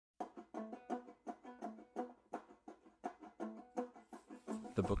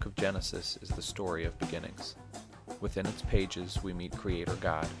The book of Genesis is the story of beginnings. Within its pages we meet Creator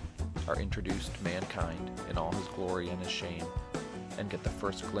God, are introduced to mankind in all his glory and his shame, and get the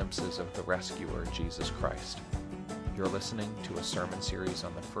first glimpses of the rescuer, Jesus Christ. You're listening to a sermon series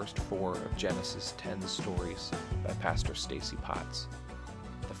on the first 4 of Genesis 10 stories by Pastor Stacy Potts.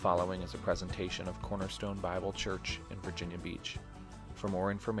 The following is a presentation of Cornerstone Bible Church in Virginia Beach. For more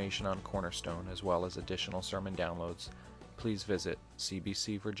information on Cornerstone, as well as additional sermon downloads, please visit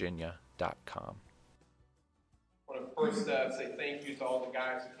cbcvirginia.com. I want to first say thank you to all the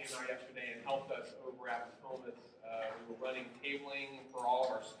guys who came out yesterday and helped us over at Potomac. We were running cabling for all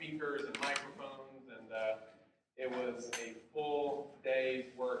of our speakers and microphones, and it was a full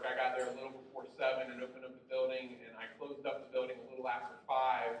day's work. I got there a little before 7 and opened up the building, and I closed up the building a little after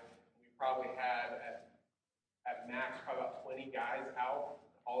 5. We probably had, at max, probably about 20 guys out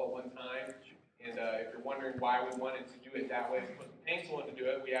all at one time. And if you're wondering why we wanted to do it that way, because Hanks wanted to do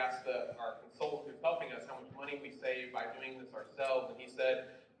it, we asked our consultant who's helping us how much money we save by doing this ourselves, and he said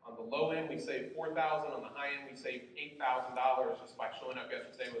on the low end we saved $4,000, on the high end we saved $8,000 just by showing up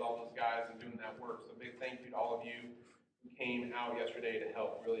yesterday with all those guys and doing that work. So big thank you to all of you who came out yesterday to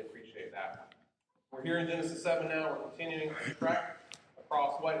help. Really appreciate that. We're here in Genesis 7 now. We're continuing to trek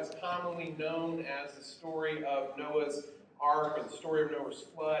across what is commonly known as the story of Noah's Ark, or the story of Noah's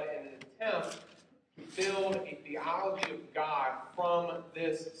flood, in an attempt to build a theology of God from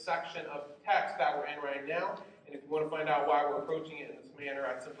this section of text that we're in right now. And if you want to find out why we're approaching it in this manner,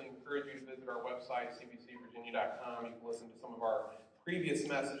 I'd simply encourage you to visit our website, cbcvirginia.com. You can listen to some of our previous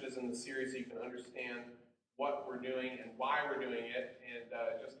messages in the series so you can understand what we're doing and why we're doing it. And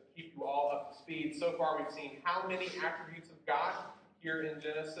just to keep you all up to speed, so far we've seen how many attributes of God here in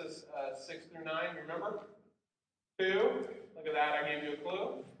Genesis 6 through 9. You remember? 2. Look at that, I gave you a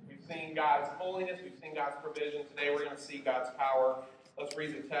clue. We've seen God's holiness, we've seen God's provision. Today we're going to see God's power. Let's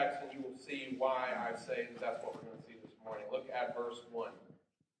read the text and you will see why I say that's what we're going to see this morning. Look at verse 1.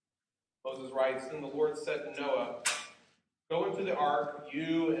 Moses writes, "Then the Lord said to Noah, 'Go into the ark,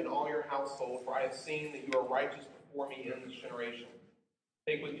 you and all your household, for I have seen that you are righteous before me in this generation.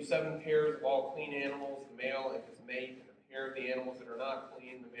 Take with you 7 pairs of all clean animals, the male and his mate, and a pair of the animals that are not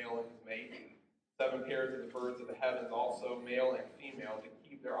clean, the male and his mate. 7 pairs of the birds of the heavens, also male and female, to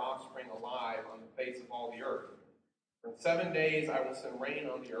keep their offspring alive on the face of all the earth. For in 7 days I will send rain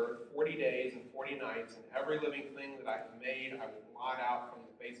on the earth, 40 days and 40 nights, and every living thing that I have made I will blot out from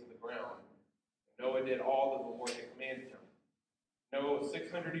the face of the ground.' And Noah did all that the Lord had commanded him. Noah was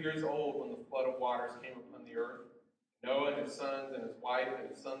 600 years old when the flood of waters came upon the earth. Noah and his sons and his wife and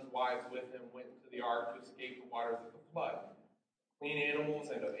his sons' wives with him went into the ark to escape the waters of the flood. Clean animals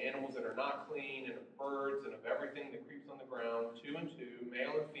and of animals that are not clean, and of birds and of everything that creeps on the ground, 2 and 2,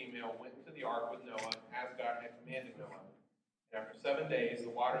 male and female, went into the ark with Noah, as God had commanded Noah. And after 7 days,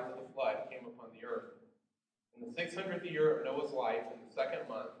 the waters of the flood came upon the earth. In the 600th year of Noah's life, in the 2nd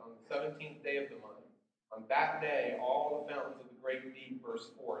month, on the 17th day of the month, on that day all the fountains of the great deep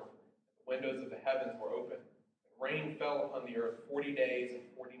burst forth, and the windows of the heavens were opened, and rain fell upon the earth 40 days and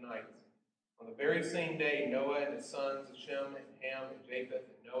 40 nights. On the very same day, Noah and his sons, Shem and Ham and Japheth,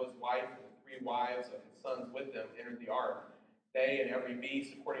 and Noah's wife and the 3 wives of his sons with them entered the ark. They and every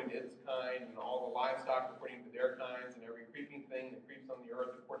beast according to its kind, and all the livestock according to their kinds, and every creeping thing that creeps on the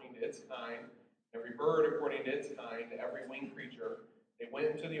earth according to its kind, and every bird according to its kind, every winged creature. They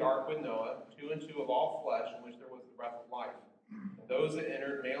went into the ark with Noah, 2 and 2 of all flesh, in which there was the breath of life. And those that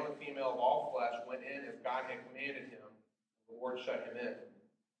entered, male and female of all flesh, went in as God had commanded him. The Lord shut him in.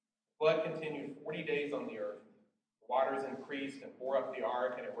 The flood continued 40 days on the earth. The waters increased and bore up the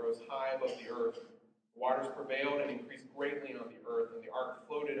ark, and it rose high above the earth. The waters prevailed and increased greatly on the earth, and the ark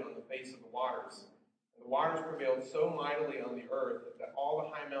floated on the face of the waters. And the waters prevailed so mightily on the earth that all the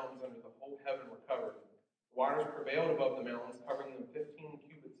high mountains under the whole heaven were covered. The waters prevailed above the mountains, covering them 15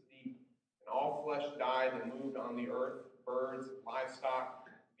 cubits deep. And all flesh died that moved on the earth, birds, livestock,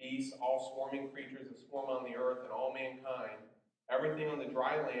 beasts, all swarming creatures that swarm on the earth, and all mankind. Everything on the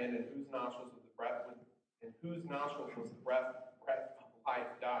dry land in whose nostrils was the breath of life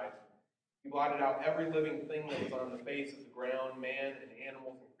died. He blotted out every living thing that was on the face of the ground, man and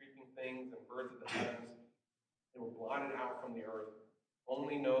animals and creeping things and birds of the heavens. They were blotted out from the earth.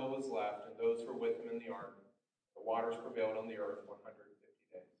 Only Noah was left, and those who were with him in the ark. The waters prevailed on the earth 150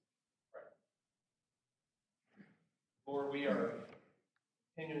 days. Right. Lord, we are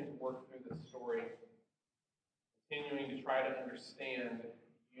continuing to work through this story, continuing to try to understand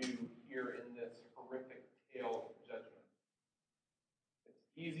you here in this horrific tale of judgment. It's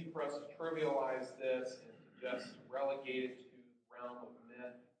easy for us to trivialize this and to just relegate it to the realm of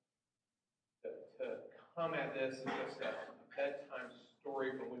myth, to come at this as just a bedtime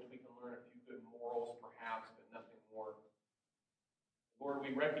story from which we can learn a few good morals, perhaps, but nothing more. Lord,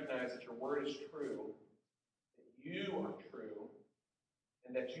 we recognize that your word is true, that you are true,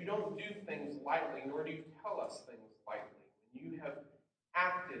 and that you don't do things lightly, nor do you tell us things lightly. When you have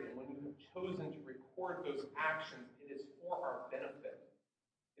acted and when you have chosen to record those actions, it is for our benefit.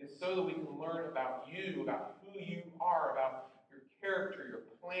 It is so that we can learn about you, about who you are, about your character, your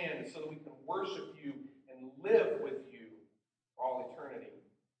plan, so that we can worship you and live with you for all eternity.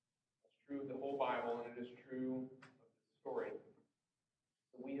 That's true of the whole Bible, and it is true of this story.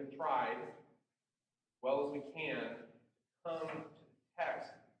 So we have tried, as well as we can, to come to the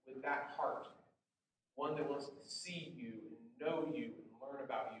text with that heart, one that wants to see you and know you and learn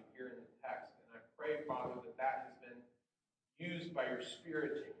about you here in the text. And I pray, Father, that that has been used by your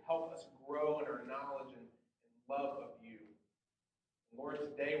Spirit to help us grow in our knowledge and love of you. And Lord,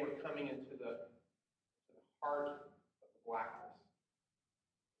 today we're coming into the heart of the blackness,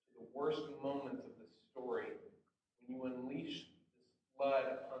 to the worst moments of this story, when you unleash this flood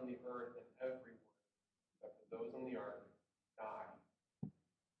upon the earth and everyone, except for those on the ark, die.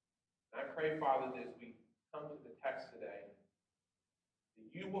 And I pray, Father, that as we come to the text today, that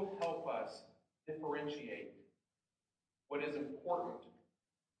you will help us differentiate what is important,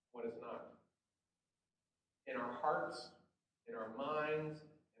 what is not. In our hearts, in our minds,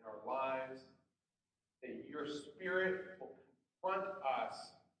 in our lives, that your Spirit will confront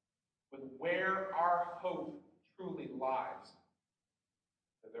us with where our hope truly lies.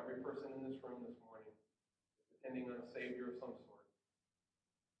 Because every person in this room this morning is depending on a Savior of some sort.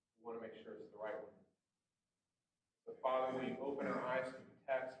 We want to make sure it's the right one. So, Father, we open our eyes to the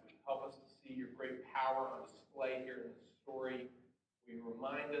text. We help us to see your great power on display here in this story. We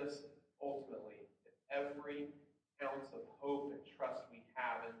remind us, ultimately, that every ounce of hope and trust we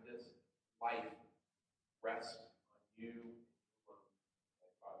have in this life rests on you alone,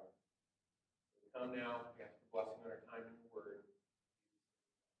 my Father. We come now, we ask for blessing on our time in your word.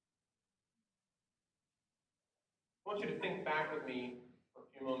 I want you to think back with me for a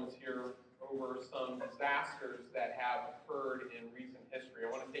few moments here over some disasters that have occurred in recent history. I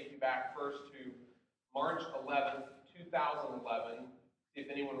want to take you back first to March 11th, 2011. See if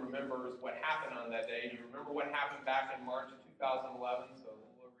anyone remembers what happened on that day. Do you remember what happened back in March of 2011, so a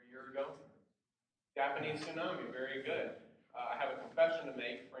little over a year ago? Japanese tsunami, very good. I have a confession to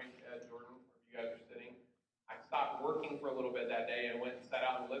make, Frank, Ed, Jordan, where you guys are sitting. I stopped working for a little bit that day and went and sat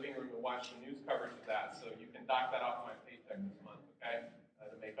out in the living room and watched the news coverage of that, so you can dock that off my paycheck this month, okay,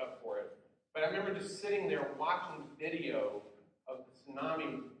 to make up for it. But I remember just sitting there watching video of the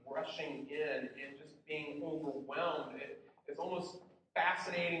tsunami rushing in and just being overwhelmed. It's almost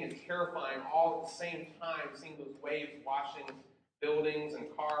fascinating and terrifying all at the same time, seeing those waves washing buildings and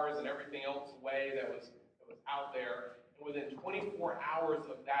cars and everything else away that was out there. And within 24 hours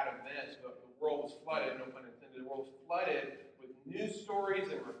of that event, the world was flooded, no pun intended, the world was flooded with news stories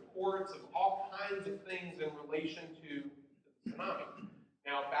and reports of all kinds of things in relation to the tsunami.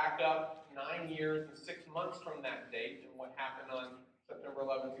 Now, back up 9 years and 6 months from that date and what happened on September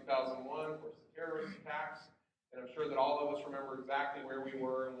 11, 2001, of course, the terrorist attacks. And I'm sure that all of us remember exactly where we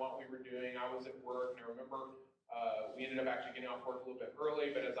were and what we were doing. I was at work, and I remember we ended up actually getting off work a little bit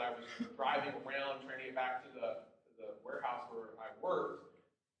early, but as I was driving around trying to get back to the warehouse where I worked,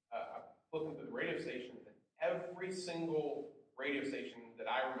 I was looking through the radio stations, and every single radio station that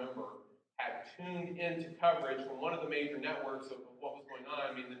I remember had tuned into coverage from one of the major networks of what was going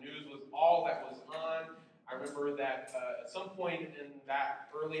on. I mean, the news was all that was on. I remember that at some point in that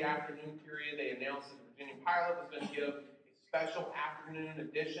early afternoon period, they announced that the Virginia Pilot was going to give special afternoon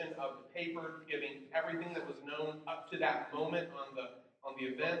edition of the paper, giving everything that was known up to that moment on the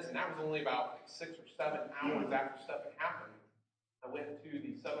events, and that was only about 6 or 7 hours after stuff had happened. I went to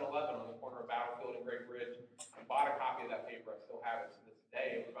the 7-Eleven on the corner of Battlefield and Great Bridge and bought a copy of that paper. I still have it to this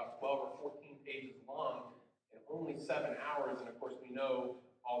day. It was about 12 or 14 pages long in only 7 hours, and of course we know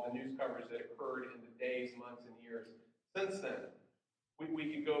all the news coverage that occurred in the days, months, and years since then.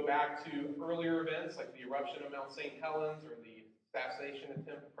 We could go back to earlier events like the eruption of Mount St. Helens or the assassination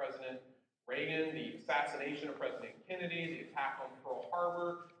attempt of President Reagan, the assassination of President Kennedy, the attack on Pearl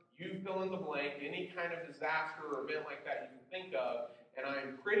Harbor. You fill in the blank, any kind of disaster or event like that you can think of, and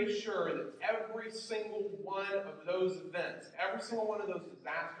I'm pretty sure that every single one of those events, every single one of those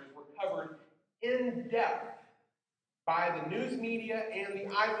disasters were covered in depth by the news media and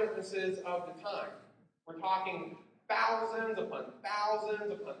the eyewitnesses of the time. We're talking thousands upon thousands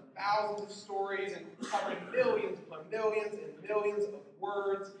upon thousands of stories and covering millions upon millions and millions of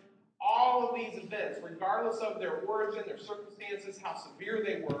words. All of these events, regardless of their origin, their circumstances, how severe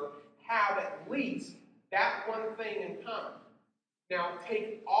they were, have at least that one thing in common. Now,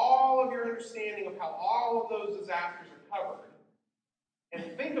 take all of your understanding of how all of those disasters are covered and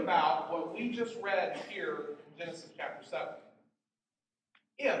think about what we just read here in Genesis chapter 7.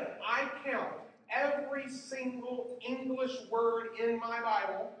 If I count every single English word in my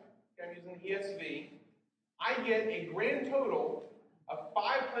Bible, I'm using the ESV, I get a grand total of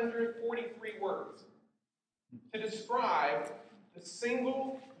 543 words to describe the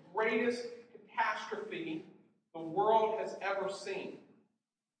single greatest catastrophe the world has ever seen.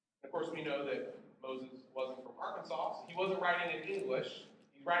 Of course, we know that Moses wasn't from Arkansas, so he wasn't writing in English.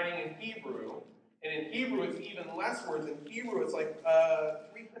 He's writing in Hebrew. And in Hebrew, it's even less words. In Hebrew, it's like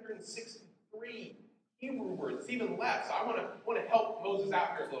 363 Hebrew words. It's even less. So I want to help Moses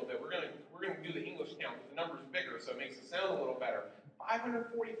out here a little bit. We're going to do the English count, but the number's bigger, so it makes it sound a little better.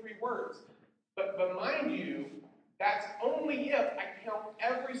 543 words. But mind you, that's only if I count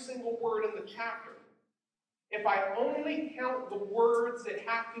every single word in the chapter. If I only count the words that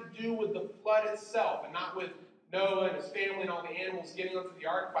have to do with the flood itself, and not with Noah and his family and all the animals getting onto the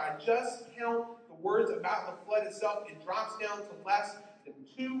ark, if I just count the words about the flood itself, it drops down to less than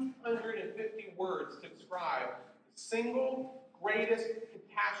 250 words to describe the single greatest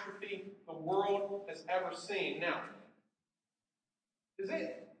catastrophe the world has ever seen. Now, does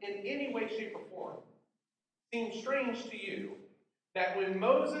it in any way, shape, or form seem strange to you that when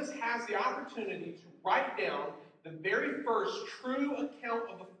Moses has the opportunity to write down the very first true account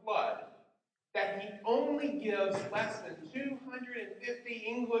of the flood, that he only gives less than 250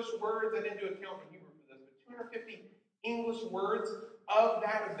 English words? I didn't do a count in Hebrew for this, but 250 English words of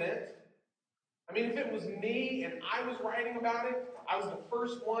that event? I mean, if it was me and I was writing about it, I was the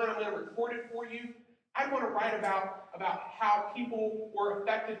first one, I'm going to record it for you, I'd want to write about how people were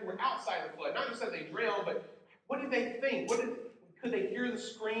affected who were outside the flood. Not just that they drowned, but what did they think? Could they hear the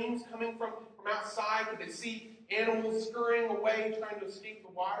screams coming from outside? Could they see animals scurrying away, trying to escape the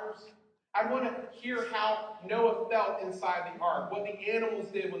waters? I want to hear how Noah felt inside the ark, what the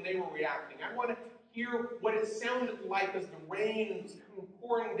animals did when they were reacting. I want to hear what it sounded like as the rain is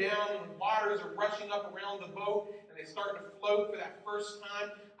pouring down and the waters are rushing up around the boat and they start to float for that first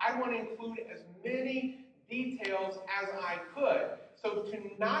time. I want to include as many details as I could. So to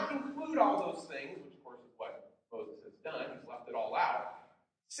not include all those things, which of course is what Moses has done, he's left it all out,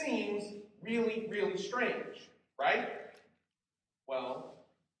 seems really, really strange, right? Well,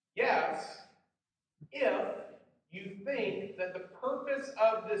 yes, if you think that the purpose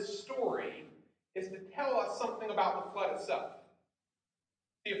of this story is to tell us something about the flood itself.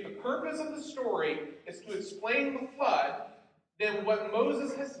 See, if the purpose of the story is to explain the flood, then what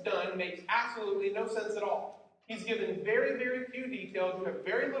Moses has done makes absolutely no sense at all. He's given very, very few details. You have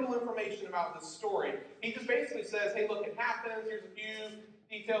very little information about this story. He just basically says, hey, look, it happens. Here's a few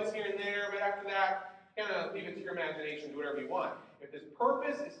details here and there, but after that, kind of leave it to your imagination, do whatever you want. If his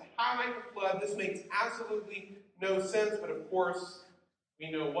purpose is to highlight the flood, this makes absolutely no sense, but of course, we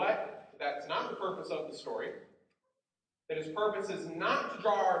know what? That's not the purpose of the story. That his purpose is not to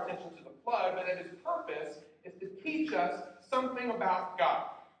draw our attention to the flood, but that his purpose is to teach us something about God,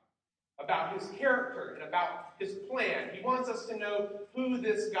 about his character, and about his plan. He wants us to know who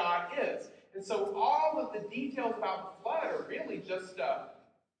this God is. And so all of the details about the flood are really just,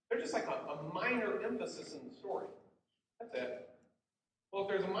 they're just like a minor emphasis in the story. That's it. Well, if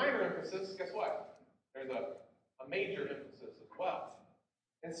there's a minor emphasis, guess what? There's a major emphasis as well.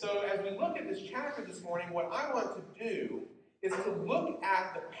 And so as we look at this chapter this morning, what I want to do is to look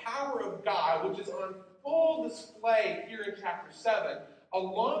at the power of God, which is on full display here in chapter 7,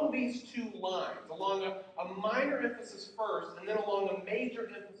 along these two lines, along a minor emphasis first, and then along a major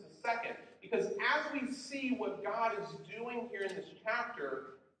emphasis second. Because as we see what God is doing here in this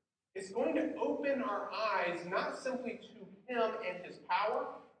chapter, it's going to open our eyes not simply to him and his power,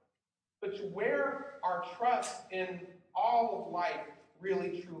 but to where our trust in all of life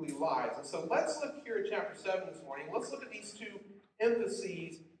really truly lies. And so let's look here at chapter 7 this morning. Let's look at these two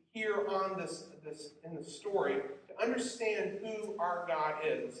emphases here on this in the story to understand who our God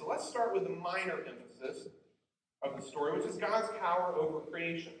is. And so let's start with the minor emphasis of the story, which is God's power over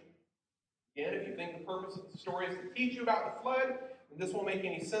creation. Again, if you think the purpose of the story is to teach you about the flood, then this won't make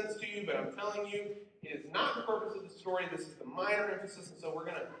any sense to you, but I'm telling you, it is not the purpose of the story. This is the minor emphasis, and so we're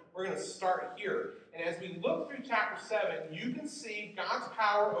going to start here. And as we look through chapter 7, you can see God's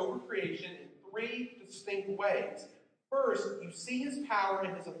power over creation in three distinct ways. First, you see his power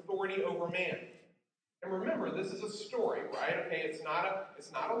and his authority over man. And remember, this is a story, right? Okay, it's not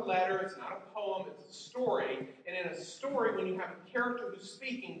a letter, it's not a poem, it's a story. And in a story, when you have a character who's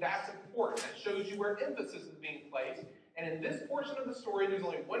speaking, that's important. That shows you where emphasis is being placed. And in this portion of the story, there's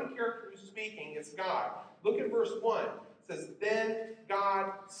only one character who's speaking, it's God. Look at verse 1. It It says, then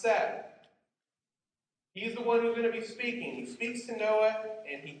God said. He's the one who's going to be speaking. He speaks to Noah,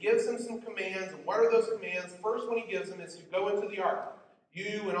 and he gives him some commands. And what are those commands? First one he gives him is to go into the ark,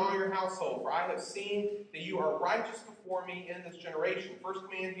 you and all your household, for I have seen that you are righteous before me in this generation. First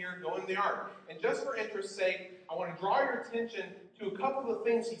command here, go in the ark. And just for interest's sake, I want to draw your attention to a couple of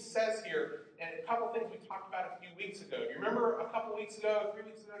things he says here, and a couple of things we talked about a few weeks ago. Do you remember a couple weeks ago, 3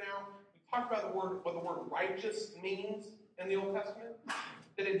 weeks ago now, we talked about what the word righteous means in the Old Testament?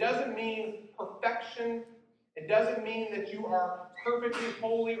 That it doesn't mean perfection. It doesn't mean that you are perfectly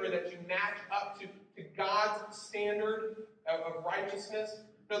holy or that you match up to God's standard of righteousness.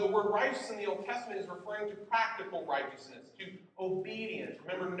 No, the word righteous in the Old Testament is referring to practical righteousness, to obedience.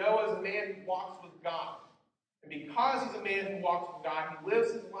 Remember, Noah is a man who walks with God. And because he's a man who walks with God, he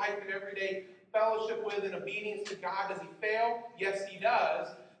lives his life in everyday fellowship with and obedience to God. Does he fail? Yes, he does.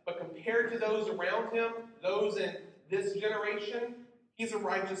 But compared to those around him, those in this generation, he's a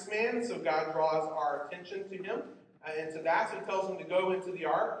righteous man, and so God draws our attention to him. And to that, so he tells him to go into the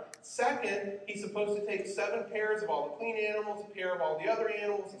ark. Second, he's supposed to take 7 pairs of all the clean animals, a pair of all the other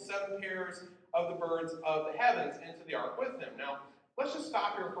animals, and 7 pairs of the birds of the heavens into the ark with him. Now, let's just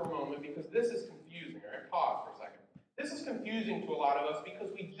stop here for a moment because this is confusing. All right, pause for a second. This is confusing to a lot of us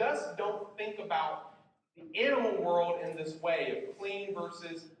because we just don't think about the animal world in this way of clean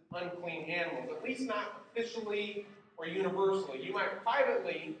versus unclean animals, at least not officially or universally. You might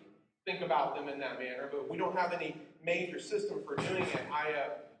privately think about them in that manner, but we don't have any major system for doing it. I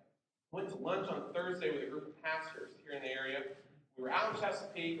went to lunch on Thursday with a group of pastors here in the area. We were out in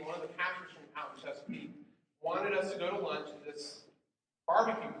Chesapeake, and one of the pastors from out in Chesapeake wanted us to go to lunch at this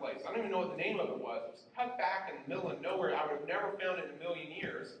barbecue place. I don't even know what the name of it was. It was cut back in the middle of nowhere. I would have never found it in a million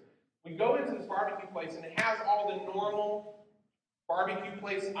years. We go into this barbecue place, and it has all the normal barbecue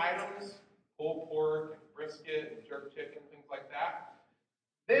place items, pulled pork, and brisket, and jerk chicken, things like that.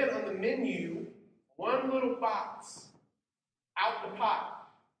 Then on the menu, one little box, out the pot.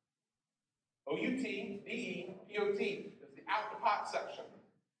 O-U-T-D-E-P-O-T is the out the pot section.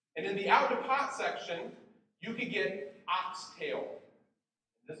 And in the out the pot section, you could get oxtail.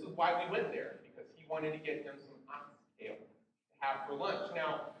 This is why we went there, because he wanted to get him some oxtail to have for lunch.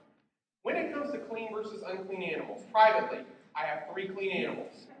 Now, when it comes to clean versus unclean animals, privately, I have 3 clean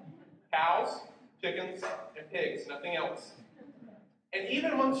animals. Cows, chickens, and pigs, nothing else. And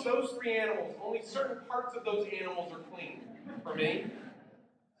even amongst those 3 animals, only certain parts of those animals are clean for me.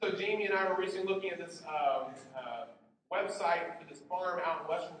 So Jamie and I were recently looking at this website for this farm out in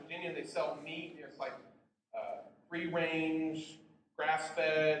Western Virginia, and they sell meat. It's like free-range,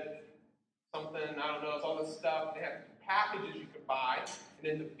 grass-fed, something, I don't know, it's all this stuff. They have packages you could buy,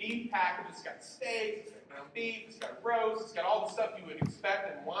 and in the beef package, it's got steaks, it's got ground beef, it's got roast, it's got all the stuff you would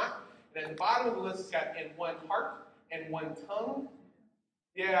expect and want. And at the bottom of the list, it's got and 1 heart and 1 tongue.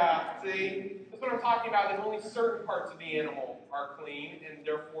 Yeah, see, that's what I'm talking about. That only certain parts of the animal are clean and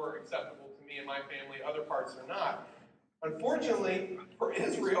therefore acceptable to me and my family. Other parts are not. Unfortunately, for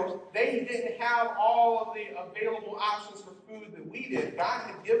Israel, they didn't have all of the available options for food that we did. God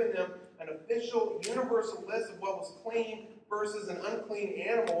had given them an official, universal list of what was clean versus an unclean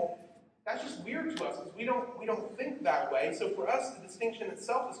animal. That's just weird to us because we don't think that way. So for us, the distinction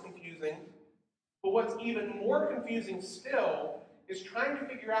itself is confusing. But what's even more confusing still is trying to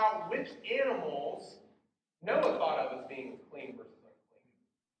figure out which animals Noah thought of as being clean versus unclean.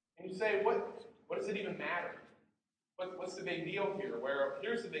 And you say, what does it even matter? What's the big deal here?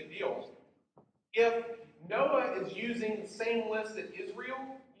 Here's the big deal. If Noah is using the same list that Israel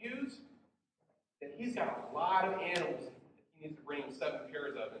used, then he's got a lot of animals that he needs to bring 7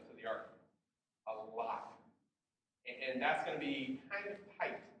 pairs of into the ark. A lot. And that's going to be kind of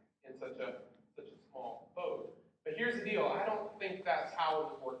tight in such a small boat. But here's the deal. I don't think that's how it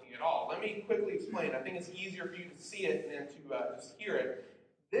was working at all. Let me quickly explain. I think it's easier for you to see it than to just hear it.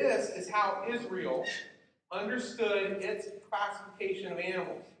 This is how Israel understood its classification of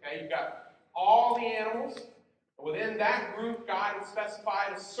animals. Okay, you've got all the animals. Within that group, God had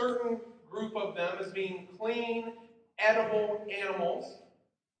specified a certain group of them as being clean, edible animals.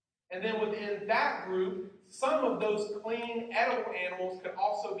 And then within that group, some of those clean, edible animals could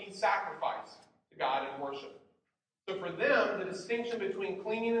also be sacrificed to God in worship. So for them, the distinction between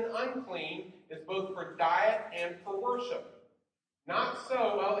clean and unclean is both for diet and for worship. Not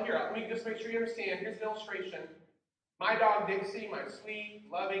so, well, here, let me just make sure you understand. Here's an illustration. My dog Dixie, my sweet,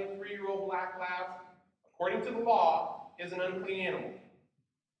 loving 3-year-old black lab, according to the law, is an unclean animal.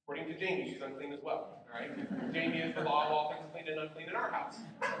 According to Jamie, she's unclean as well. All right? Jamie is the law of all things clean and unclean in our house.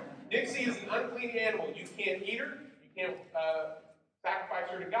 Dixie is an unclean animal. You can't eat her. You can't sacrifice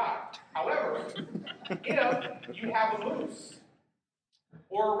her to God. However, if you have a moose,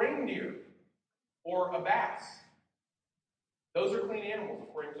 or a reindeer, or a bass, those are clean animals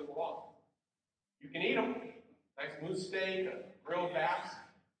according to the law. You can eat them, nice moose steak, a grilled bass,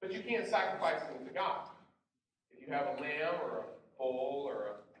 but you can't sacrifice them to God. If you have a lamb or a bull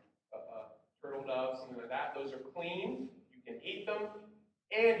or a turtle dove, something like that, those are clean. You can eat them,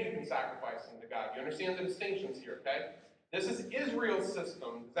 and you can sacrifice them to God. You understand the distinctions here, okay? This is Israel's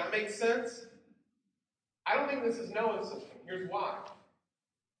system. Does that make sense? I don't think this is Noah's system. Here's why.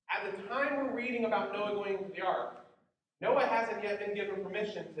 At the time we're reading about Noah going into the ark, Noah hasn't yet been given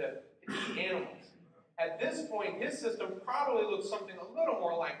permission to eat animals. At this point, his system probably looks something a little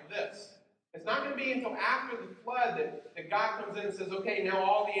more like this. It's not going to be until after the flood that God comes in and says, okay, now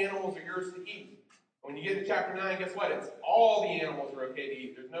all the animals are yours to eat. When you get to chapter 9, guess what? It's all the animals are okay to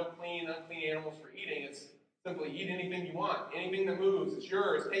eat. There's no clean, unclean animals for eating. It's simply eat anything you want. Anything that moves, it's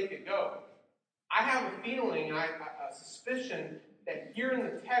yours. Take it, go. I have a feeling, a suspicion, that here in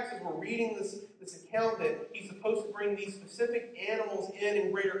the text, as we're reading this account, that he's supposed to bring these specific animals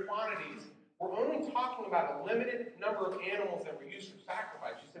in greater quantities. We're only talking about a limited number of animals that were used for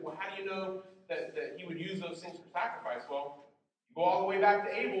sacrifice. You say, well, how do you know that he would use those things for sacrifice? Well, you go all the way back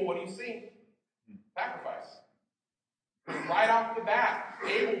to Abel, what do you see? Sacrifice. Right off the bat,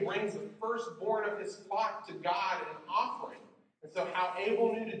 Abel brings the firstborn of his flock to God in an offering. And so how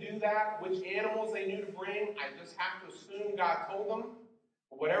Abel knew to do that, which animals they knew to bring, I just have to assume God told them.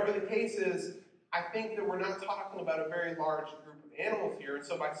 But whatever the case is, I think that we're not talking about a very large group of animals here. And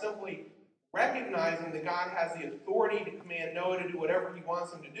so by simply recognizing that God has the authority to command Noah to do whatever he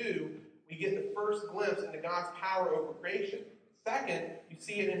wants him to do, we get the first glimpse into God's power over creation. Second, you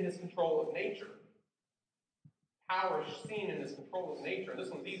see it in his control of nature. Power is seen in his control of nature. And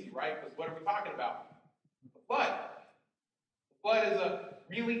this one's easy, right? Because what are we talking about? The flood. The flood is a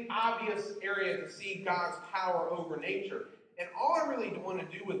really obvious area to see God's power over nature. And all I really want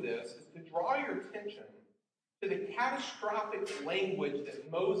to do with this is to draw your attention to the catastrophic language that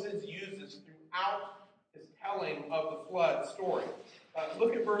Moses uses throughout his telling of the flood story.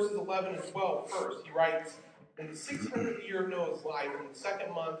 Look at verses 11 and 12 first. He writes, in the 600th year of Noah's life, in the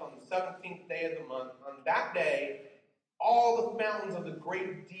second month, on the 17th day of the month, on that day, all the fountains of the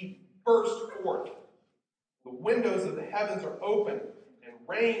great deep burst forth. The windows of the heavens are open, and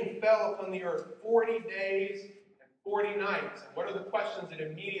rain fell upon the earth 40 days and 40 nights. And what are the questions that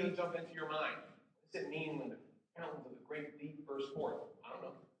immediately jump into your mind? What does it mean when the fountains of the great deep burst forth? I don't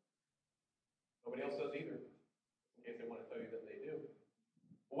know. Nobody else does either, in case they want to tell you that they do.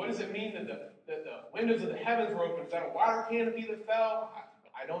 But what does it mean that the windows of the heavens were open? Is that a water canopy that fell?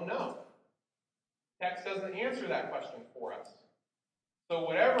 I don't know. Text doesn't answer that question for us. So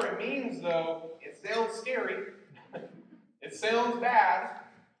whatever it means, though, it sounds scary. It sounds bad.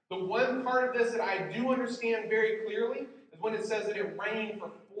 The one part of this that I do understand very clearly is when it says that it rained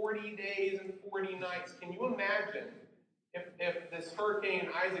for 40 days and 40 nights. Can you imagine if this hurricane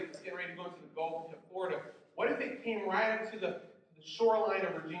Isaac is getting ready to go into the Gulf of Florida? What if it came right up to the shoreline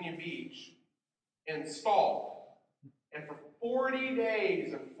of Virginia Beach and stalled? And for 40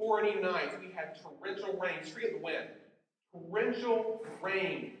 days and 40 nights, we had torrential rain. Just forget the wind. Torrential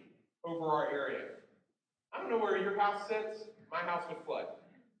rain over our area. I don't know where your house sits. My house would flood.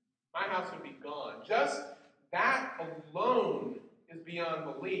 My house would be gone. Just that alone is beyond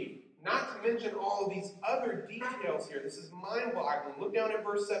belief. Not to mention all of these other details here. This is mind-boggling. Look down at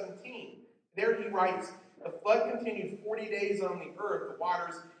verse 17. There he writes, the flood continued 40 days on the earth. The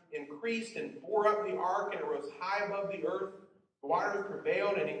waters increased and bore up the ark, and it rose high above the earth. The waters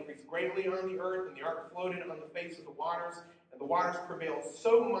prevailed and increased greatly on the earth, and the ark floated on the face of the waters. And the waters prevailed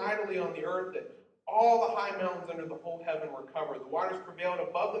so mightily on the earth that all the high mountains under the whole heaven were covered. The waters prevailed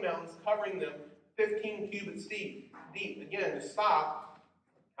above the mountains, covering them 15 cubits deep. Again, to stop,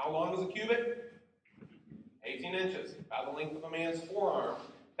 how long is a cubit? 18 inches, about the length of a man's forearm.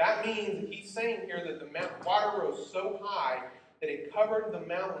 That means that he's saying here that the water rose so high that it covered the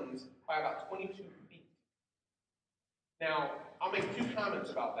mountains by about 22 feet. Now, I'll make two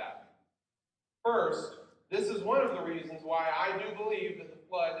comments about that. First, this is one of the reasons why I do believe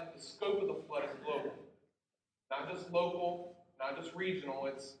that the scope of the flood is global. Not just local, not just regional,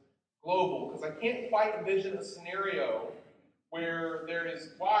 it's global. Because I can't quite envision a scenario where there is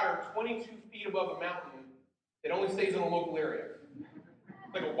water 22 feet above a mountain that only stays in a local area.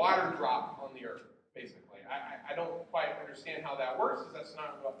 It's like a water drop on the earth, basically. I don't quite understand how that works, because that's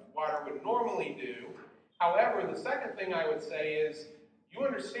not what water would normally do. However, the second thing I would say is, you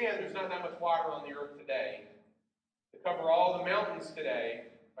understand there's not that much water on the earth today to cover all the mountains today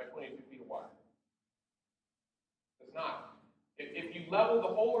by 22 feet of water. It's not. If you level the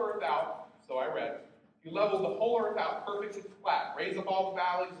whole earth out, so I read, if you level the whole earth out perfectly flat, raise up all the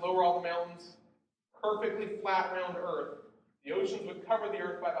valleys, lower all the mountains, perfectly flat round earth, the oceans would cover the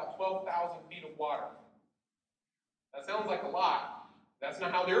earth by about 12,000 feet of water. That sounds like a lot. That's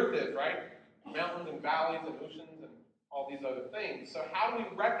not how the earth is, right? Mountains and valleys and oceans and all these other things. So how do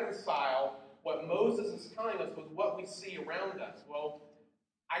we reconcile what Moses is telling us with what we see around us? Well,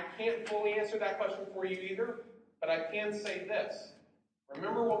 I can't fully answer that question for you either, but I can say this.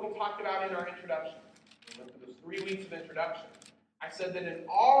 Remember what we talked about in our introduction. We went through those 3 weeks of introduction. I said that in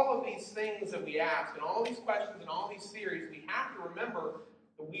all of these things that we ask, and all these questions and all these theories, we have to remember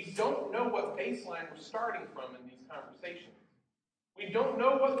that we don't know what baseline we're starting from in these conversations. We don't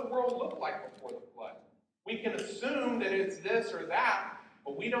know what the world looked like before the flood. We can assume that it's this or that,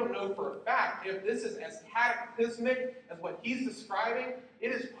 but we don't know for a fact if this is as cataclysmic as what he's describing.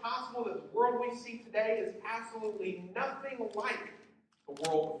 It is possible that the world we see today is absolutely nothing like the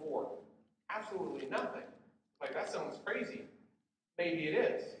world before. Absolutely nothing. Like, that sounds crazy. Maybe it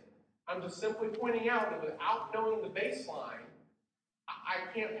is. I'm just simply pointing out that without knowing the baseline, I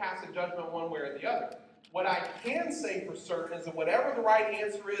can't pass a judgment one way or the other. What I can say for certain is that whatever the right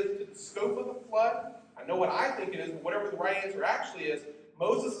answer is to the scope of the flood, I know what I think it is, but whatever the right answer actually is,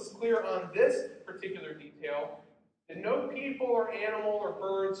 Moses is clear on this particular detail, that no people or animal or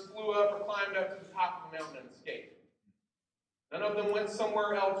birds flew up or climbed up to the top of the mountain and escaped. None of them went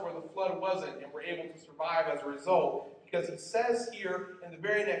somewhere else where the flood wasn't and were able to survive as a result, because he says here in the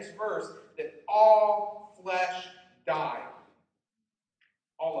very next verse that all flesh died.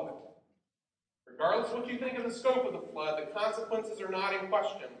 All of it. Regardless of what you think of the scope of the flood, the consequences are not in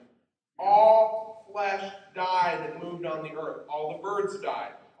question. All flesh died that moved on the earth. All the birds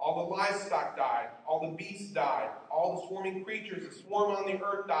died. All the livestock died. All the beasts died. All the swarming creatures that swarm on the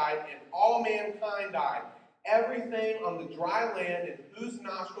earth died, and all mankind died. Everything on the dry land in whose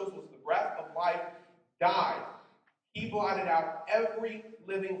nostrils was the breath of life died. He blotted out every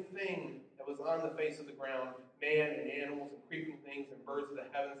living thing that was on the face of the ground, man and animals and creeping things and birds of the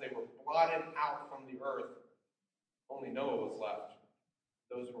heavens. They were blotted out from the earth. Only Noah was left.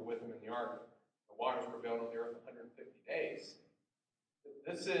 Those who were with him in the ark. The waters prevailed on the earth 150 days.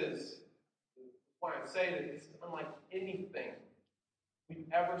 This is why I say that this is unlike anything we've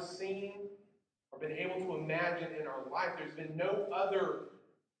ever seen or been able to imagine in our life. There's been no other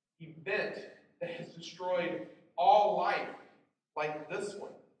event that has destroyed all life like this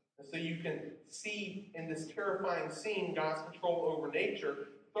one. And so you can see in this terrifying scene God's control over nature.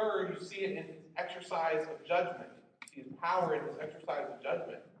 Third, you see it in his exercise of judgment. You see his power in his exercise of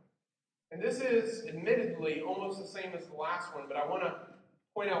judgment. And this is admittedly almost the same as the last one, but I want to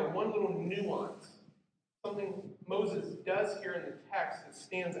point out one little nuance. Something Moses does here in the text that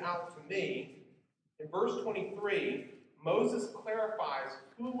stands out to me. In verse 23, Moses clarifies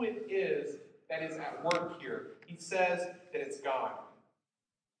who it is that is at work here. He says that it's God.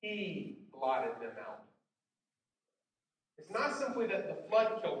 He blotted them out. It's not simply that the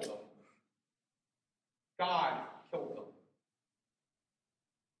flood killed them. God killed them.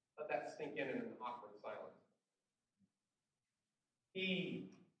 Let that sink in an awkward silence.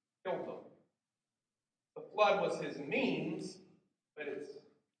 He killed them. The flood was his means, but it's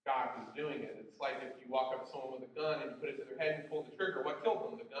God who's doing it. It's like if you walk up to someone with a gun and you put it to their head and pull the trigger. What killed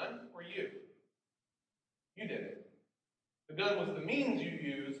them? The gun or you? You did it. The gun was the means you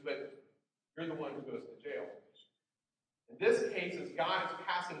used, but you're the one who goes to jail. In this case, as God is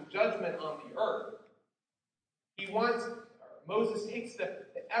passing judgment on the earth, Moses takes the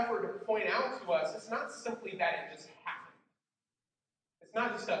effort to point out to us, it's not simply that it just happened. It's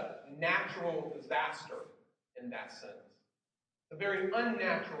not just a natural disaster in that sense. It's a very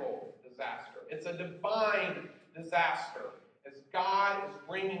unnatural disaster. It's a divine disaster as God is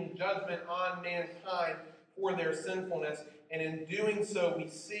bringing judgment on mankind for their sinfulness. And in doing so, we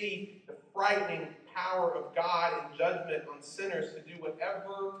see the frightening power of God in judgment on sinners to do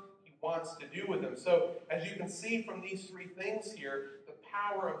whatever he wants to do with them. So, as you can see from these three things here, the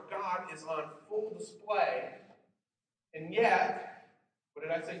power of God is on full display. And yet, what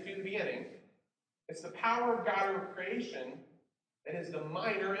did I say to you at the beginning? It's the power of God over creation that is the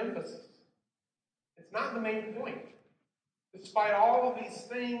minor emphasis. It's not the main point. Despite all of these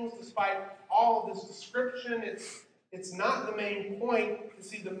things, despite all of this description, it's not the main point. To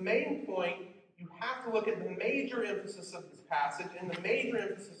see the main point, you have to look at the major emphasis of this passage, and the major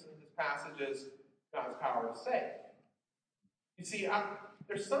emphasis of this passage is God's power to save. You see,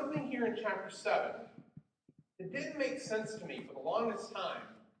 there's something here in chapter 7 that didn't make sense to me for the longest time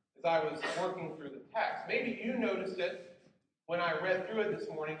as I was working through the text. Maybe you noticed it when I read through it this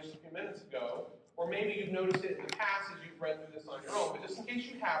morning just a few minutes ago, or maybe you've noticed it in the past as you've read through this on your own, but just in case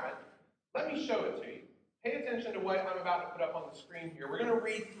you haven't, let me show it to you. Pay attention to what I'm about to put up on the screen here. We're going to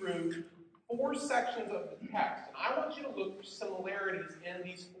read through 4 sections of the text, and I want you to look for similarities in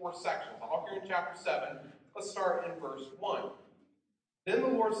these 4 sections. All here in chapter 7. Let's start in verse 1. Then the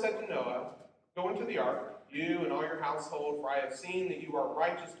Lord said to Noah, "Go into the ark, you and all your household, for I have seen that you are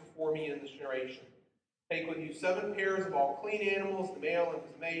righteous before me in this generation. Take with you 7 pairs of all clean animals, the male and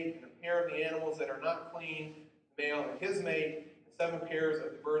his mate, and a pair of the animals that are not clean, the male and his mate, and 7 pairs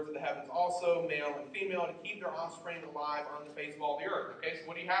of the birds of the heavens also, male and female, to keep their offspring alive on the face of all the earth." Okay, so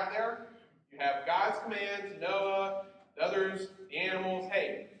what do you have there? You have God's command to Noah, the others, the animals,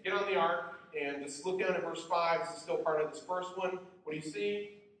 hey, get on the ark. And just look down at verse 5. This is still part of this first one. What do you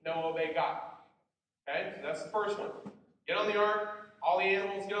see? Noah obeyed God. Okay, so that's the first one. Get on the ark. All the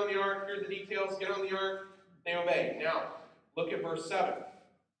animals get on the ark. Here are the details. Get on the ark. They obey. Now, look at verse 7.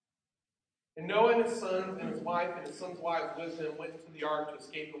 And Noah and his sons and his wife and his sons' wives with him went into the ark to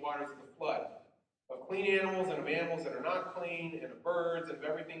escape the waters of the flood. Of clean animals and of animals that are not clean, and of birds and of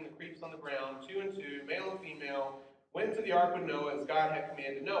everything that creeps on the ground, 2 and 2, male and female, went into the ark with Noah as God had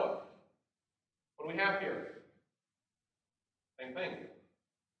commanded Noah. What do we have here? Same thing.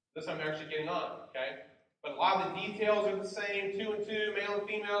 This time they're actually getting on, okay? But a lot of the details are the same. 2 and 2, male and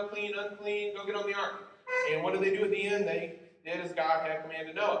female, clean, unclean, go get on the ark. And what did they do at the end? They did as God had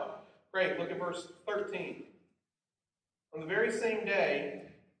commanded Noah. Great, look at verse 13. On the very same day,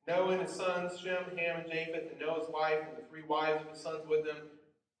 Noah and his sons, Shem, Ham, and Japheth, and Noah's wife, and the 3 wives of his sons with them,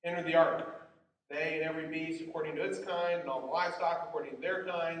 entered the ark. They and every beast according to its kind, and all the livestock according to their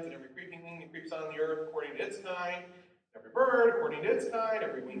kinds, and every creeping thing that creeps on the earth according to its kind, every bird according to its kind,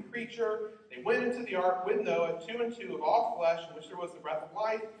 every winged creature. They went into the ark with Noah, 2 and 2 of all flesh, in which there was the breath of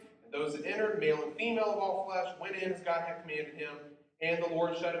life. And those that entered, male and female of all flesh, went in as God had commanded him, and the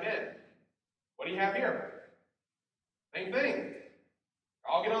Lord shut him in. What do you have here? Same thing.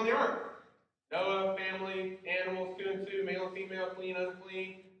 All get on the ark. Noah, family, animals, 2 and 2, male and female, clean,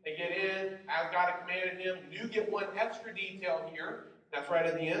 unclean. They get in as God had commanded him. You do get one extra detail here. That's right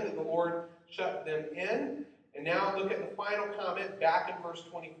at the end that the Lord shut them in. And now look at the final comment back in verse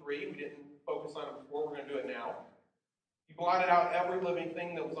 23. We didn't focus on it before. We're going to do it now. He blotted out every living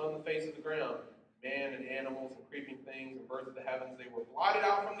thing that was on the face of the ground. Man and animals and creeping things and birds of the heavens. They were blotted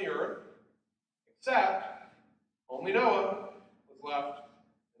out from the earth. Except only Noah was left.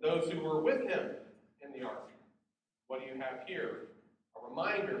 And those who were with him in the ark. What do you have here? A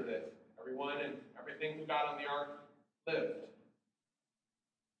reminder that everyone and everything who got on the ark lived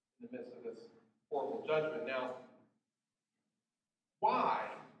in the midst of this horrible judgment. Now, why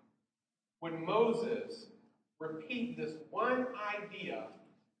would Moses repeat this one idea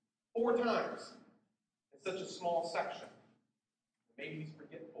 4 times in such a small section? Maybe he's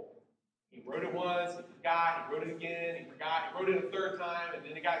forgetful. He wrote it once, he forgot, he wrote it again, he forgot, he wrote it a 3rd time, and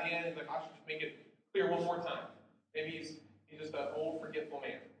then it got in, he's like, I should just make it clear one more time. Maybe he's just an old, forgetful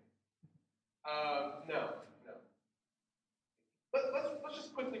man. No. Let's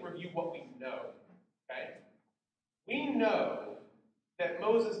just quickly review what we know, okay? We know that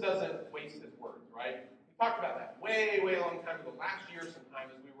Moses doesn't waste his words, right? We talked about that way a long time ago, last year sometime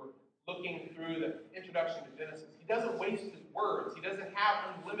as we were looking through the introduction to Genesis. He doesn't waste his words. He doesn't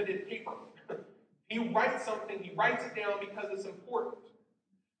have unlimited paper. He writes something, he writes it down because it's important.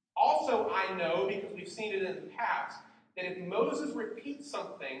 Also, I know, because we've seen it in the past, that if Moses repeats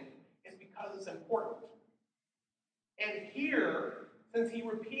something, it's because it's important. And here, since he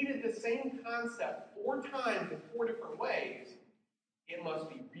repeated the same concept 4 times in 4 different ways, it must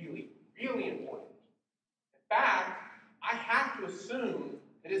be really, really important. In fact, I have to assume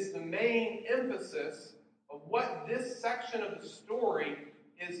that it's the main emphasis of what this section of the story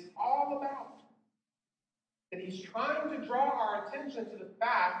is all about. That he's trying to draw our attention to the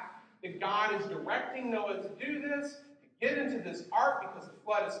fact that God is directing Noah to do this, get into this ark because the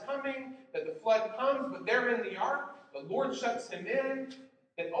flood is coming, that the flood comes, but they're in the ark, the Lord shuts him in,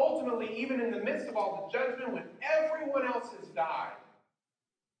 that ultimately, even in the midst of all the judgment, when everyone else has died,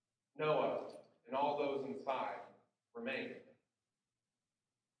 Noah and all those inside remain.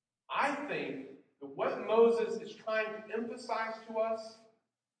 I think that what Moses is trying to emphasize to us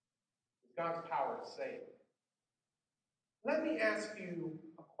is God's power to save. Let me ask you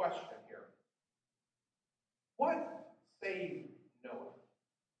a question here. What saved Noah?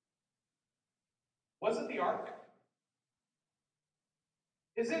 Was it the ark?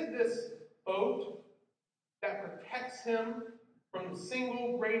 Is it this boat that protects him from the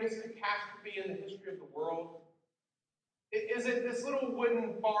single greatest catastrophe in the history of the world? Is it this little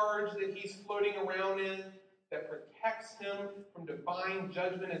wooden barge that he's floating around in that protects him from divine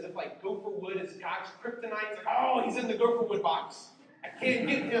judgment, as if like gopher wood is God's kryptonite. It's like, oh, he's in the gopher wood box. I can't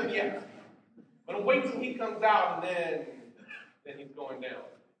get him yet. I'm going to wait till he comes out, and then he's going down.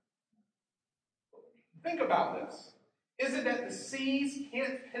 Think about this. Is it that the seas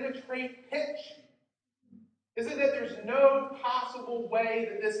can't penetrate pitch? Is it that there's no possible way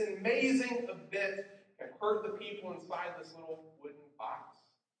that this amazing event can hurt the people inside this little wooden box?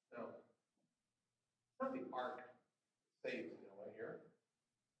 No. It's not the ark that saves Noah here.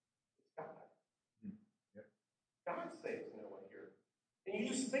 It's God. God saves Noah here. And you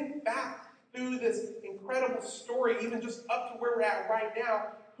just think back through this incredible story, even just up to where we're at right now.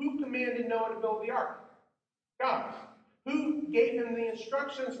 Who commanded Noah to build the ark? God. Who gave him the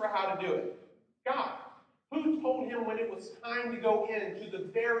instructions for how to do it? God. Who told him when it was time to go in to the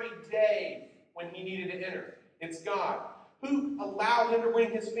very day when he needed to enter? It's God. Who allowed him to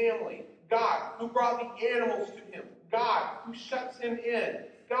bring his family? God. Who brought the animals to him? God. Who shuts him in?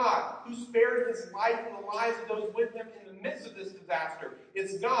 God. Who spared his life and the lives of those with him in the midst of this disaster?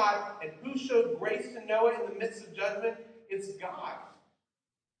 It's God. And who showed grace to Noah in the midst of judgment? It's God.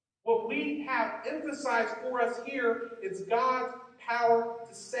 What we have emphasized for us here is God's power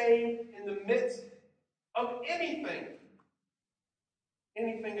to save in the midst of anything.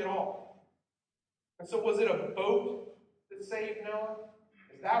 Anything at all. And so was it a boat that saved Noah?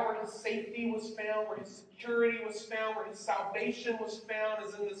 Is that where his safety was found, where his security was found, where his salvation was found,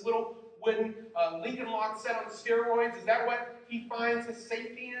 is in this little wooden Lincoln log set on steroids? Is that what he finds his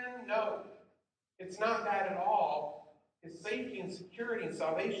safety in? No. It's not that at all. His safety and security and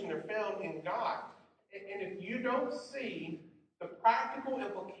salvation are found in God. And if you don't see the practical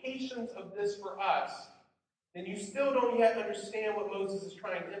implications of this for us, then you still don't yet understand what Moses is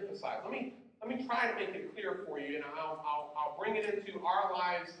trying to emphasize. Let me try to make it clear for you, and I'll bring it into our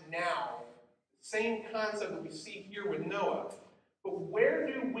lives now. Same concept that we see here with Noah. But where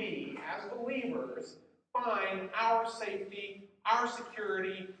do we, as believers, find our safety, our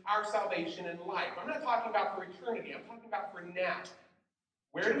security, our salvation in life? I'm not talking about for eternity. I'm talking about for now.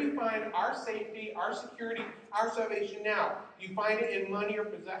 Where do we find our safety, our security, our salvation now? Do you find it in money or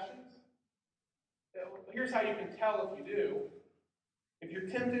possessions? Here's how you can tell if you do. If you're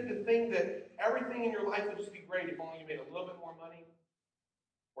tempted to think that everything in your life would just be great if only you made a little bit more money,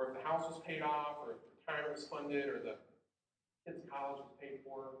 or if the house was paid off, or if retirement was funded, or the kids' college was paid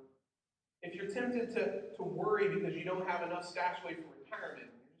for. If you're tempted to worry because you don't have enough stash away for retirement,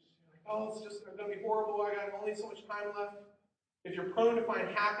 you're like, oh, it's going to be horrible, I got only so much time left. If you're prone to find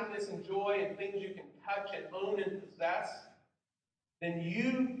happiness and joy in things you can touch and own and possess, then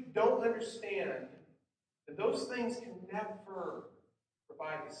you don't understand that those things can never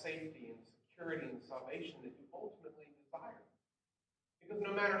provide the safety and security and salvation that you ultimately desire. Because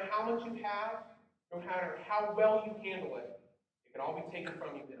no matter how much you have, no matter how well you handle it, it can all be taken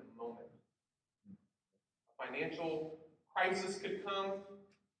from you in a moment. A financial crisis could come,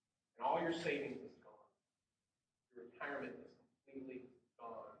 and all your savings is gone. Your retirement is completely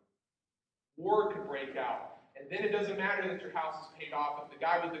gone. War could break out, and then it doesn't matter that your house is paid off. If the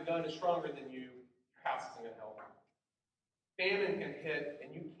guy with the gun is stronger than you, your house isn't going to help. Famine can hit,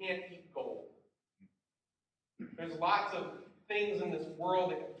 and you can't eat gold. There's lots of things in this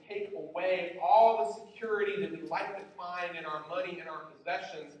world that can take away all the security that we like to find in our money and our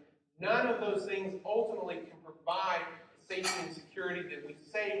possessions. None of those things ultimately can provide the safety and security that we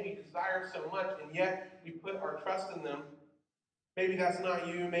say we desire so much, and yet we put our trust in them. Maybe that's not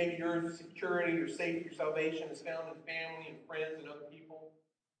you. Maybe your security, your safety, your salvation is found in family and friends and other people.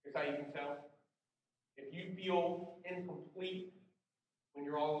 Here's how you can tell. If you feel incomplete when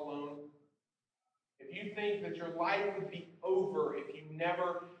you're all alone, if you think that your life would be over if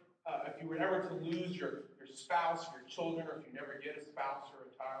you were ever to lose your spouse, your children, or if you never get a spouse or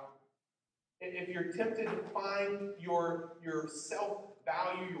a child, if you're tempted to find your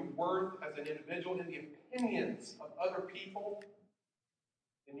self-value, your worth as an individual in the opinions of other people,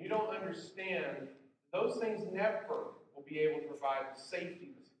 then you don't understand those things never will be able to provide the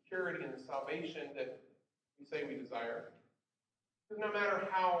safety, the security, and the salvation that we say we desire. Because no matter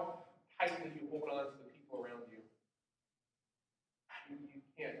how tightly you hold on to the people around you, you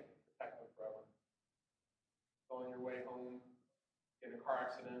can't protect them forever. So on your way home, get in a car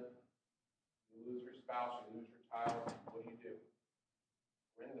accident, you lose your spouse, you lose your child, what do?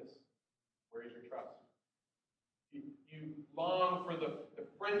 Horrendous. Where is your trust? You long for the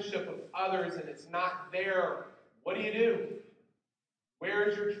friendship of others and it's not there. What do? Where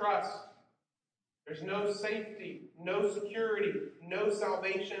is your trust? There's no safety, no security, no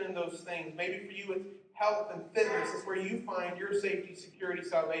salvation in those things. Maybe for you it's health and fitness is where you find your safety, security,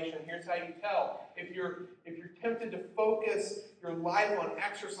 salvation. Here's how you tell. If you're tempted to focus your life on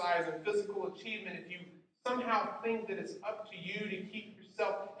exercise and physical achievement, if you somehow think that it's up to you to keep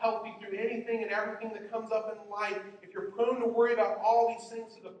yourself healthy through anything and everything that comes up in life, if you're prone to worry about all these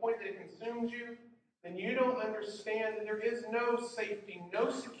things to the point that it consumes you, then you don't understand that there is no safety, no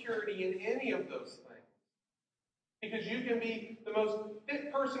security in any of those things. Because you can be the most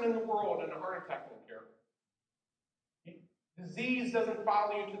fit person in the world and a heart attack won't care. Disease doesn't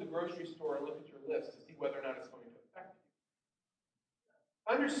follow you to the grocery store and look at your list to see whether or not it's going to affect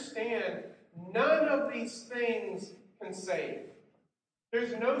you. Understand, none of these things can save.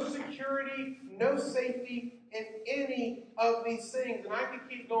 There's no security, no safety in any of these things. And I could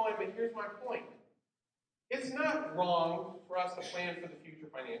keep going, but here's my point. It's not wrong for us to plan for the future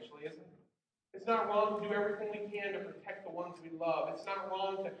financially, is it? It's not wrong to do everything we can to protect the ones we love. It's not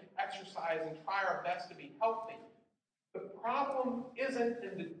wrong to exercise and try our best to be healthy. The problem isn't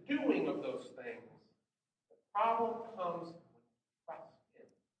in the doing of those things. The problem comes when we trust in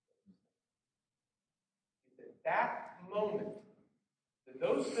those things. It's at that moment that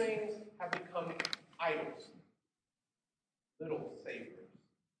those things have become idols, little saviors,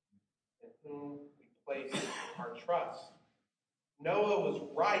 in whom we place our trust. Noah was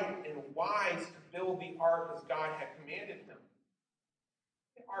right and wise to build the ark as God had commanded him.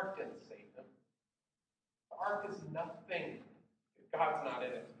 The ark didn't save him. The ark is nothing if God's not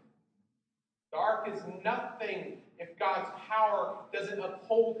in it. The ark is nothing if God's power doesn't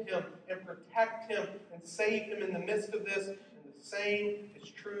uphold him and protect him and save him in the midst of this. And the same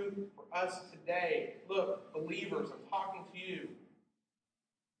is true for us today. Look, believers, I'm talking to you.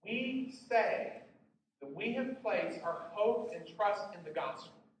 We say that we have placed our hope and trust in the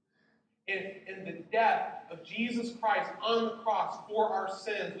gospel, in the death of Jesus Christ on the cross for our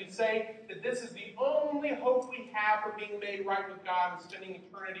sins. We say that this is the only hope we have for being made right with God and spending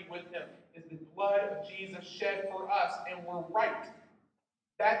eternity with him, is the blood of Jesus shed for us, and we're right.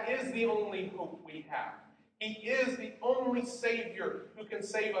 That is the only hope we have. He is the only Savior who can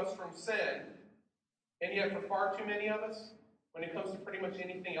save us from sin. And yet for far too many of us, when it comes to pretty much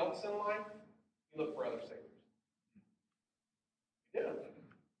anything else in life, we look for other saviors. We do.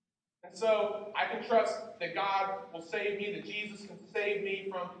 And so I can trust that God will save me, that Jesus can save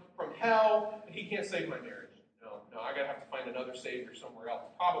me from hell, but he can't save my marriage. No, I gotta have to find another savior somewhere else.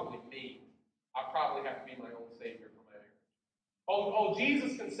 Probably me. I probably have to be my own savior for my marriage. Oh,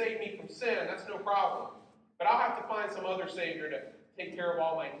 Jesus can save me from sin, that's no problem. But I'll have to find some other savior to take care of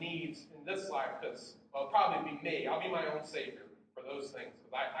all my needs in this life, because, well, it'll probably be me. I'll be my own savior for those things,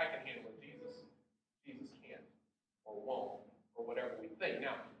 because I can handle it. Jesus can't, or won't, or whatever we think.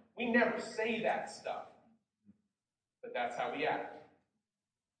 Now, we never say that stuff, but that's how we act.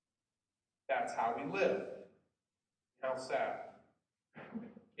 That's how we live. How sad.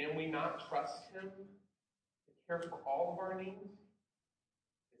 Can we not trust him to care for all of our needs?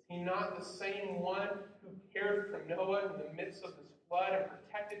 Is he not the same one who cared for Noah in the midst of this flood and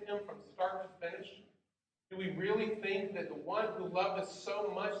protected him from start to finish? Do we really think that the one who loved us so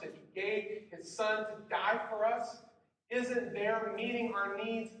much that he gave his son to die for us isn't there meeting our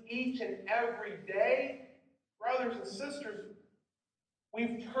needs each and every day? Brothers and sisters,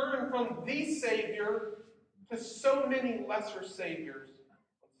 we've turned from the Savior to so many lesser saviors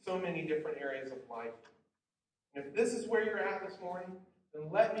in so many different areas of life. And if this is where you're at this morning, then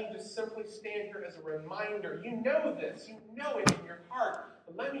let me just simply stand here as a reminder. You know this. You know it in your heart.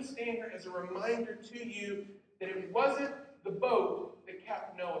 But let me stand here as a reminder to you that it wasn't the boat that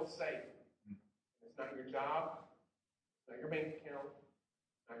kept Noah safe. It's not your job. It's not your bank account.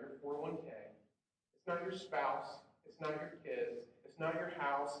 It's not your 401k. It's not your spouse. It's not your kids. It's not your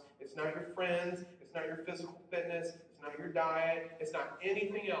house. It's not your friends. It's not your physical fitness. It's not your diet. It's not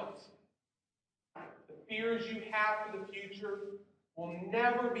anything else. The fears you have for the future will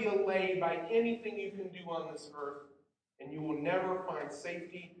never be allayed by anything you can do on this earth, and you will never find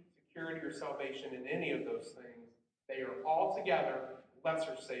safety, security, or salvation in any of those things. They are altogether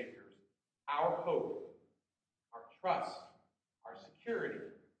lesser saviors. Our hope, our trust, our security,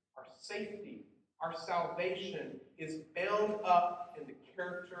 our safety, our salvation is bound up in the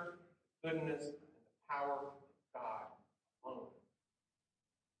character, goodness, and the power of God alone.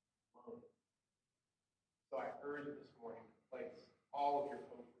 So I urge you this morning to place all of your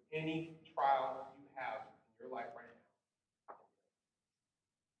hope in any trial you have in your life right now.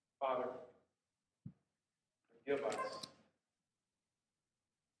 Father, forgive us.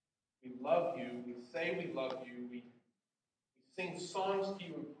 We love you. We say we love you. We sing songs to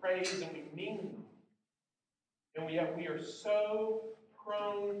you and praise, and we mean them. And yet we are so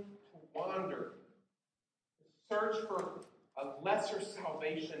prone to wander search for a lesser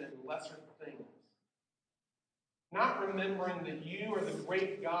salvation and lesser things. Not remembering that you are the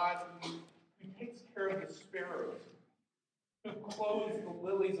great God who takes care of the sparrows, who clothes the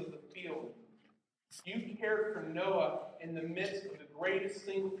lilies of the field. You cared for Noah in the midst of the greatest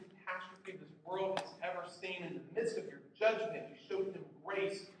single catastrophe this world has ever seen. In the midst of your judgment, you showed him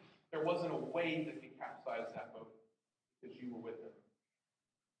grace. There wasn't a wave that could capsize that boat because you were with him.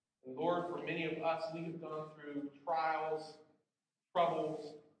 And Lord, for many of us, we have gone through trials,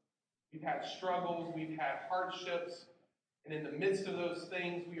 troubles. We've had struggles. We've had hardships. And in the midst of those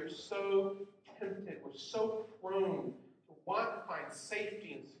things, we are so tempted. We're so prone to want to find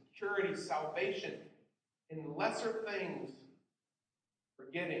safety and security, salvation in lesser things,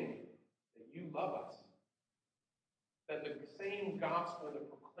 forgetting that you love us. That the same gospel that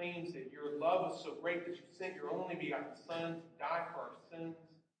proclaims that your love is so great that you sent your only begotten Son to die for our sins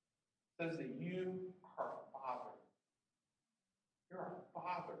says that you are our Father. You're our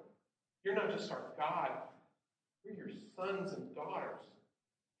Father. You're not just our God. We're your sons and daughters.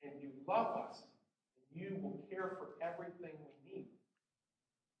 And you love us. And you will care for everything we need.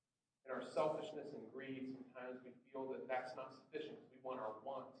 In our selfishness and greed, sometimes we feel that that's not sufficient because we want our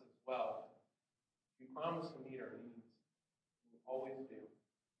wants as well. You promise to meet our needs. You always do,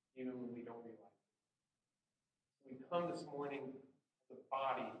 even when we don't realize it. So we come this morning as a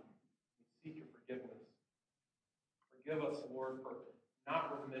body. We seek your forgiveness. Forgive us, Lord, for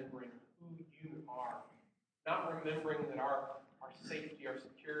not remembering who you are. Not remembering that our safety, our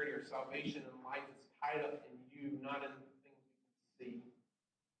security, our salvation in life is tied up in you, not in the things we can see.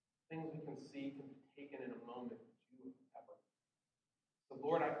 Things we can see can be taken in a moment, but you will never. So,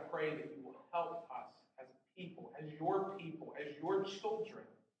 Lord, I pray that you will help us as people, as your children,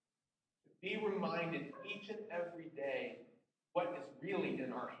 to be reminded each and every day what is really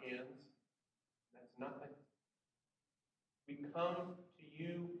in our hands. That's nothing. We come to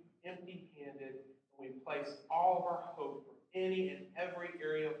you empty-handed, and we place all of our hope for any and every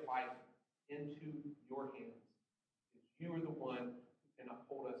area of life into your hands. Because you are the one who can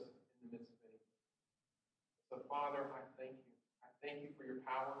uphold us in the midst of anything. So, Father, I thank you. I thank you for your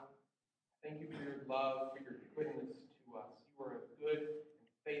power. I thank you for your love, for your goodness to us. You are a good and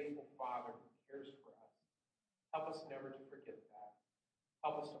faithful Father who cares for us. Help us never to forget that.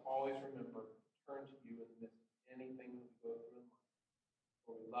 Help us to always remember to turn to you in the midst of anything that we go through in life.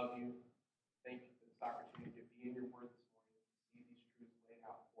 For we love you.